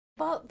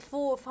About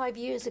 4 or 5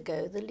 years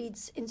ago, the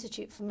Leeds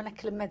Institute for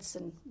Molecular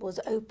Medicine was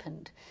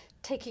opened,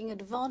 taking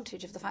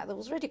advantage of the fact there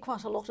was already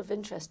quite a lot of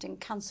interest in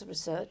cancer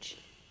research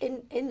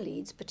in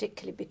Leeds,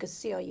 particularly because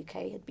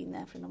CRUK had been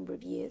there for a number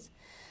of years.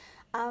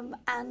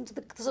 And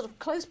the sort of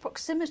close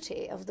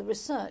proximity of the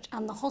research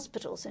and the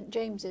hospital, St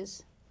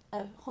James's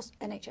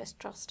NHS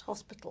Trust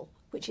Hospital,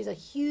 which is a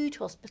huge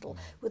hospital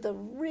with a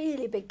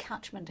really big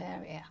catchment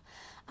area.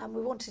 And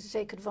we wanted to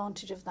take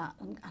advantage of that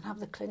and have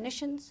the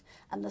clinicians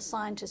and the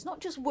scientists not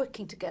just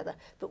working together,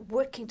 but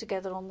working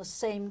together on the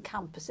same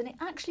campus. And it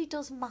actually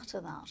does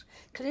matter that.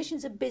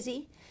 Clinicians are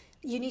busy.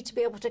 You need to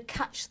be able to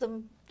catch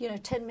them,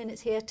 10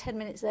 minutes here, 10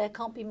 minutes there,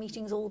 can't be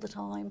meetings all the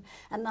time.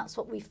 And that's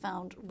what we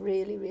found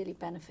really, really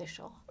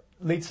beneficial.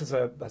 Leeds has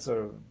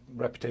a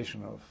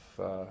reputation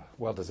of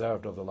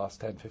well-deserved over the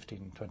last 10,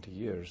 15, 20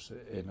 years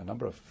in a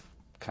number of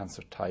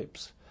cancer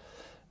types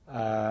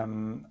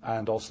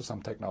and also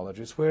some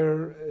technologies.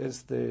 Where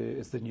is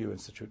the new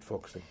institute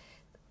focusing?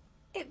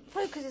 It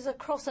focuses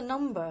across a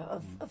number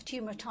of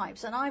tumour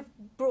types, and I've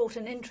brought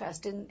an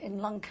interest in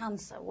lung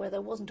cancer where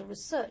there wasn't a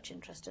research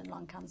interest in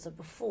lung cancer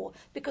before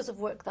because of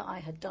work that I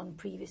had done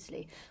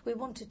previously. We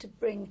wanted to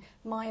bring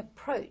my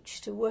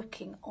approach to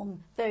working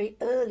on very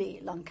early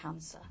lung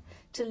cancer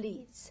to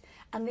Leeds.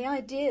 And the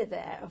idea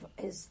there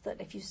is that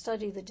if you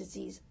study the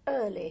disease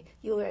early,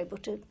 you're able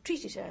to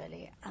treat it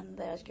early, and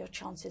your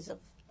chances of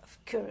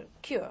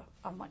cure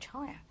are much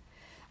higher.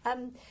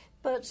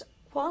 But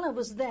while I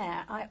was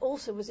there, I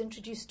also was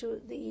introduced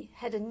to the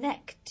head and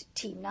neck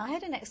team. Now,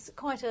 head and neck is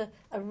quite a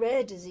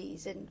rare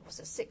disease. It was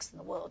the 6th in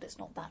the world. It's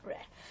not that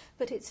rare,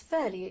 but it's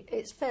fairly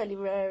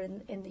rare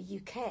in the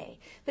UK.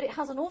 But it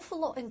has an awful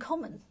lot in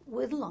common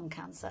with lung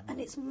cancer, and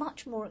it's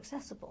much more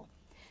accessible.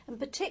 And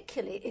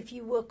particularly if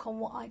you work on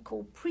what I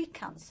call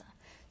precancer.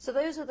 So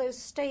those are those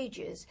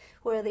stages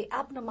where the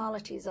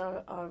abnormalities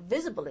are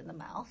visible in the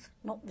mouth,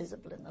 not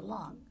visible in the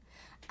lung,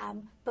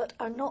 but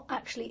are not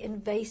actually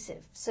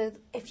invasive. So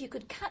if you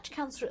could catch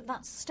cancer at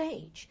that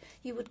stage,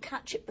 you would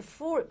catch it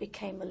before it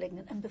became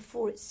malignant and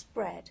before it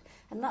spread.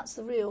 And that's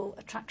the real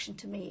attraction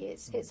to me.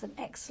 It's an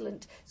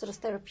excellent sort of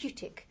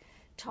therapeutic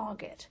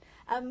target.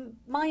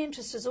 My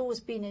interest has always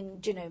been in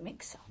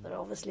genomics. There are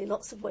obviously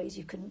lots of ways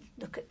you can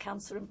look at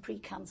cancer and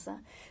precancer,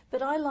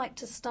 but I like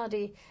to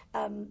study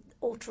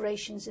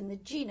alterations in the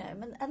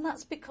genome, and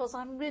that's because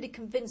I'm really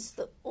convinced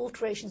that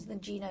alterations in the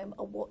genome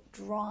are what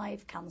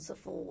drive cancer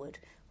forward.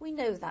 We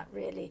know that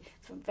really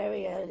from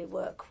very early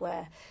work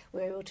where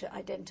we're able to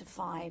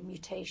identify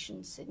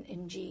mutations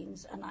in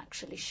genes and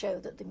actually show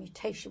that the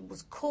mutation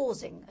was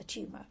causing a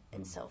tumour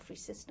in cell-free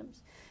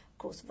systems. Of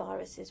course,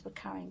 viruses were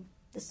carrying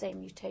the same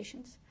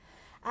mutations.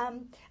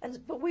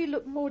 But we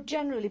look more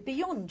generally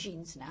beyond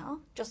genes now,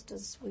 just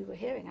as we were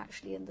hearing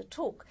actually in the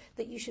talk,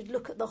 that you should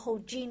look at the whole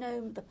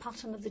genome, the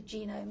pattern of the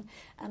genome,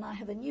 and I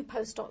have a new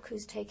postdoc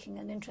who's taking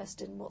an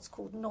interest in what's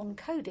called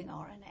non-coding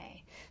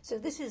RNA. So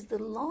this is the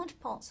large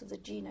parts of the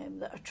genome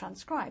that are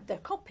transcribed. They're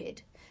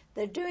copied,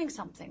 they're doing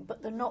something,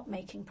 but they're not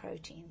making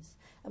proteins.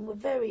 And we're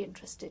very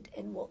interested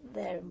in what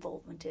their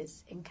involvement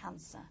is in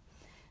cancer.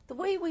 The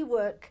way we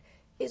work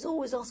is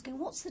always asking,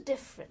 what's the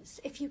difference?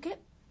 If you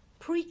get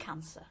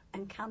precancer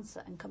and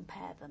cancer and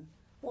compare them,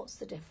 what's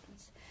the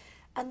difference?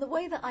 And the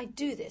way that I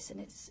do this,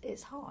 and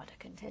it's hard,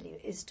 I can tell you,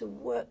 is to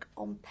work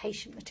on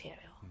patient material.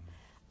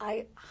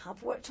 I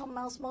have worked on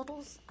mouse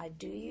models, I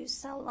do use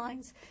cell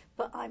lines,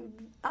 but I'm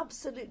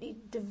absolutely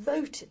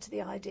devoted to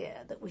the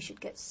idea that we should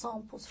get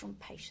samples from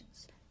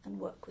patients and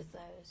work with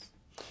those.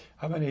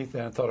 How many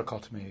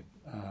thoracotomy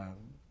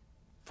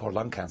for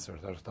lung cancer,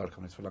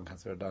 thoracotomies for lung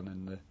cancer are done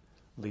in the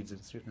Leeds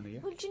Institute in a year?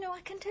 Well, do you know,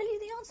 I can tell you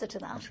the answer to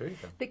that. I'm sure you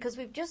can. Because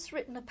we've just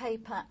written a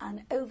paper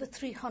and there's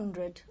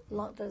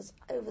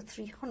over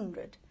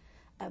 300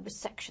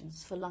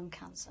 resections for lung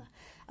cancer.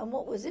 And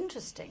what was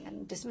interesting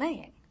and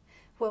dismaying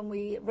when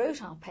we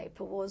wrote our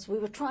paper was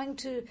we're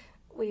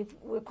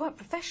quite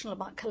professional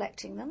about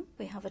collecting them.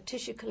 We have a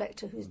tissue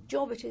collector whose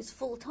job it is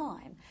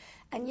full-time.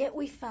 And yet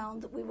we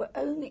found that we were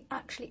only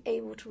actually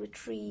able to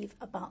retrieve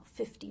about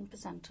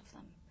 15% of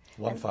them.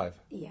 1-5.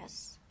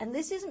 Yes. And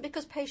this isn't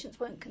because patients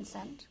won't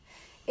consent.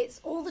 It's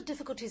all the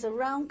difficulties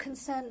around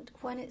consent,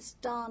 when it's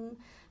done,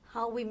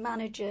 how we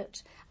manage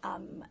it.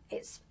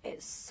 It's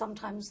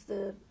sometimes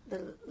the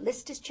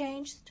list is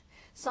changed.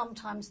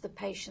 Sometimes the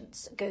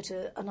patients go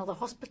to another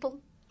hospital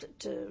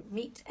to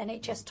meet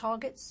NHS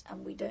targets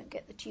and we don't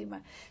get the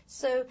tumour.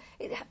 So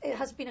it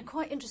has been a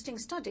quite interesting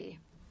study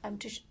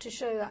to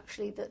show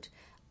actually that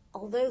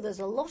although there's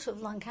a lot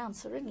of lung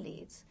cancer in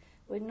Leeds,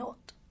 we're not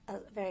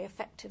very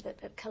effective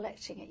at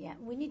collecting it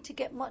yet. We need to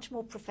get much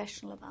more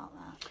professional about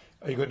that.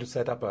 Are you going to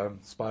set up a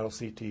spiral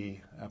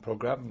CT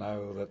program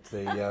now that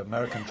the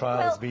American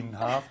trial has been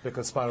halved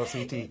because spiral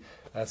CT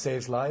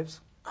saves lives?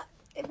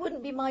 It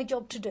wouldn't be my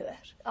job to do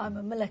it. I'm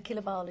a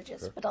molecular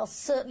biologist, Sure. but I'll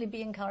certainly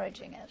be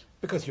encouraging it.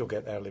 Because you'll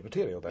get early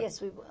material then?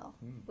 Yes, we will.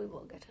 We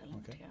will get early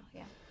material,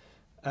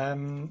 yeah.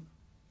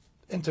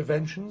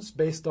 Interventions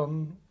based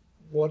on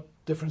what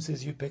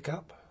differences you pick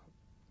up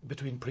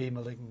between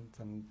pre-malignant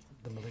and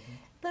the malignant?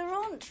 There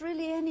aren't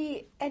really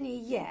any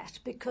yet,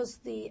 because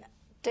the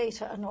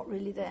data are not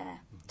really there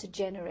to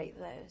generate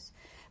those.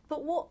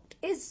 But what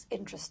is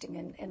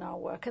interesting in our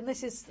work, and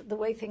this is the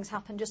way things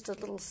happen, just a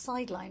little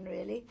sideline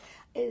really,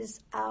 is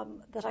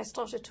that I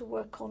started to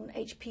work on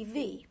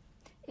HPV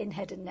in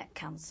head and neck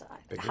cancer.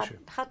 Big issue.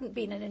 Hadn't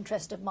been an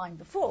interest of mine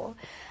before,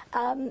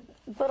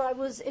 but I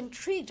was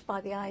intrigued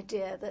by the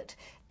idea that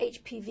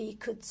HPV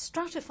could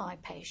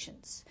stratify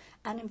patients,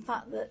 and in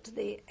fact that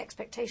the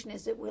expectation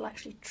is that we'll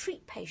actually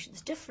treat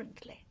patients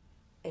differently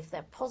if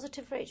they're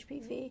positive for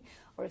HPV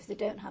or if they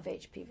don't have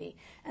HPV.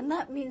 And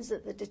that means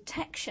that the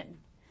detection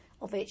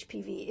of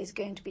HPV is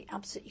going to be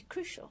absolutely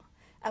crucial.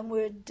 And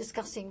we're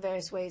discussing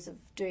various ways of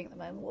doing it at the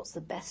moment. What's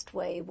the best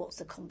way? What's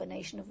the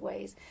combination of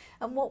ways?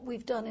 And what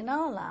we've done in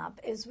our lab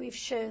is we've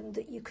shown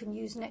that you can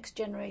use next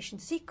generation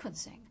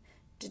sequencing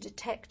to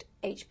detect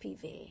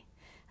HPV.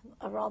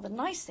 A rather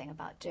nice thing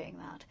about doing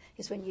that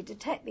is when you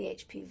detect the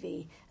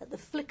HPV at the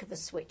flick of a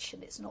switch,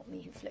 and it's not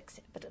me who flicks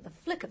it, but at the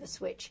flick of a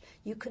switch,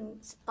 you can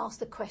ask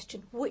the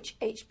question, which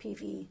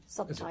HPV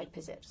subtype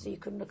is it? So you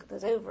can look at,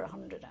 there's over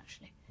 100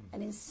 actually.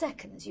 And in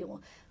seconds,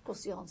 of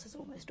course the answer is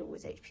almost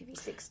always HPV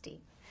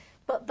 16.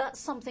 But that's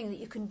something that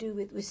you can do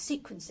with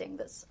sequencing.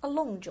 That's a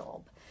long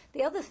job.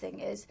 The other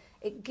thing is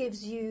it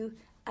gives you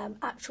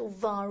actual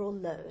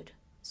viral load.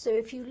 So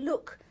if you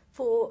look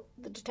for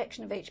the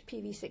detection of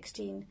HPV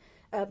 16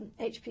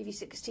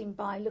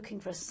 by looking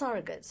for a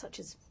surrogate such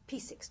as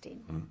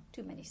P16,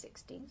 too many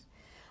 16s,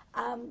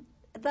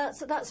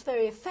 that's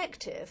very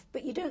effective,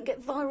 but you don't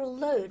get viral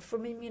load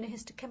from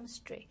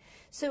immunohistochemistry.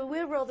 So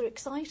we're rather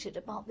excited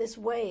about this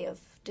way of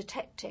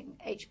detecting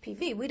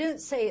HPV. We don't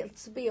say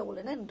it's a be-all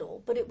and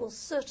end-all, but it will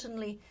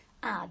certainly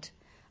add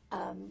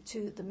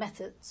to the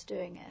methods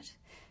doing it.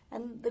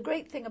 And the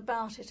great thing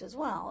about it as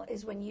well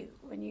is when you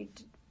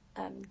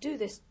do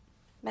this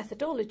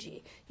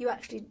methodology, you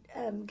actually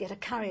get a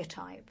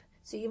karyotype.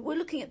 So we're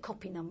looking at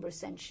copy number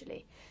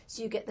essentially.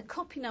 So you get the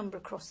copy number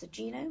across the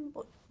genome,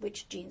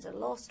 which genes are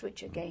lost,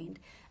 which are gained,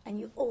 and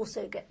you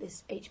also get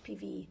this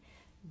HPV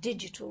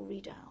digital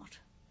readout.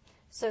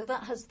 So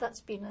that's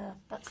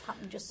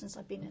happened just since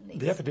I've been in Leeds.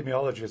 The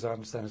epidemiology, as I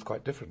understand, is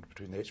quite different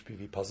between the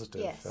HPV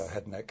positive Yes.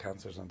 Head and neck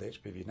cancers and the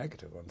HPV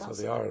negative ones. That's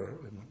so they are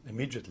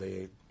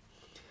immediately.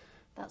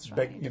 That's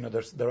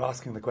right. They're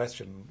asking the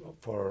question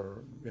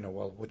for,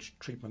 well, which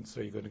treatments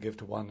are you going to give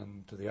to one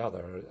and to the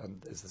other,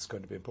 and is this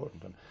going to be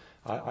important? And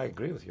I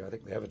agree with you. I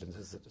think the evidence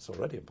is that it's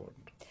already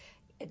important.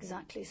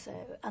 Exactly so.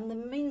 And the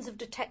means of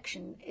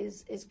detection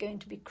is going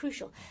to be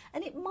crucial.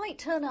 And it might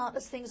turn out,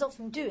 as things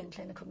often do in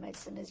clinical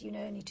medicine, as you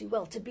know only too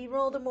well, to be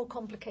rather more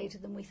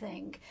complicated than we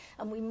think.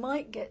 And we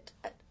might get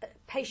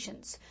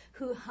patients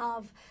who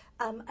have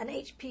an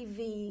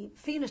HPV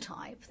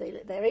phenotype,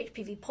 they're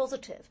HPV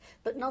positive,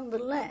 but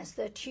nonetheless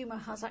their tumour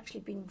has actually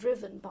been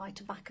driven by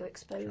tobacco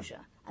exposure,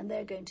 sure, and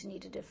they're going to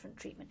need a different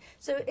treatment.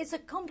 So it's a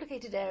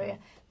complicated area,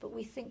 but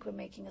we think we're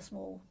making a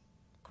small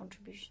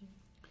contribution.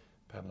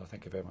 Pamela,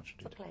 thank you very much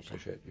indeed. It's a pleasure.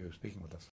 Appreciate you speaking with us.